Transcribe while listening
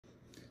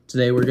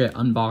Today we're going to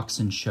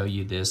unbox and show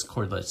you this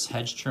cordless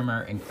hedge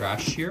trimmer and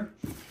grass shear,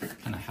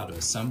 kind of how to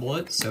assemble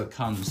it. So it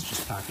comes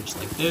just packaged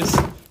like this.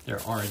 There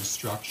are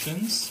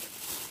instructions.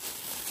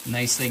 The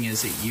nice thing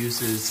is it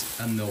uses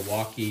a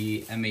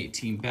Milwaukee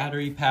M18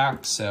 battery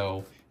pack,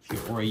 so if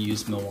you already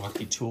use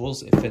Milwaukee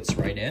tools, it fits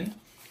right in.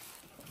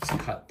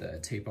 Let's cut the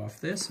tape off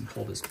this and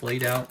pull this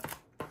blade out.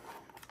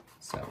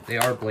 So they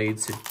are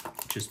blades, so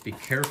just be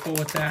careful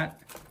with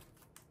that.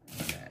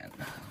 And then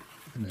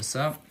open this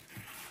up.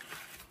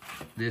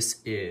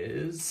 This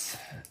is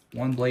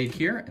one blade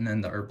here, and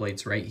then the other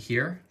blade's right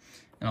here.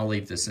 And I'll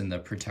leave this in the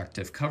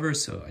protective cover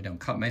so I don't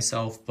cut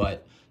myself,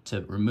 but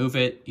to remove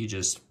it, you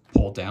just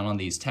pull down on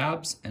these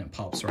tabs and it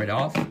pops right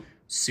off.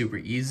 Super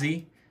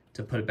easy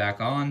to put it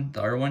back on. The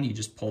other one, you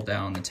just pull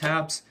down on the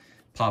tabs,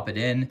 pop it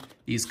in.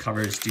 These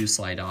covers do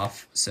slide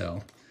off,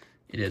 so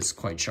it is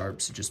quite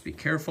sharp, so just be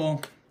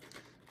careful.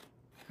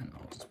 And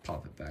I'll just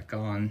pop it back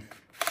on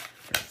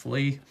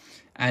carefully.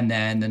 And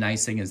then the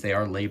nice thing is they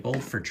are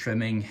labeled for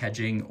trimming,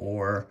 hedging,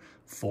 or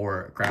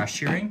for grass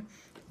shearing.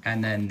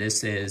 And then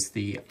this is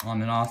the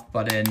on and off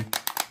button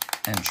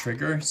and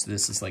trigger. So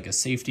this is like a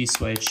safety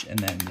switch, and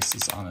then this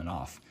is on and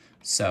off.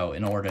 So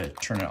in order to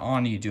turn it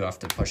on, you do have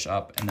to push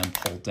up and then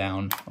pull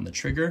down on the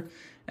trigger.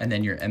 And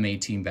then your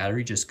M18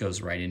 battery just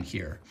goes right in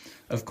here.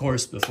 Of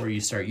course, before you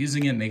start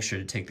using it, make sure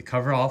to take the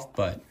cover off.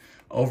 But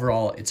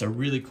overall, it's a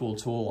really cool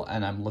tool,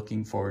 and I'm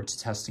looking forward to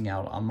testing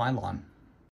out on my lawn.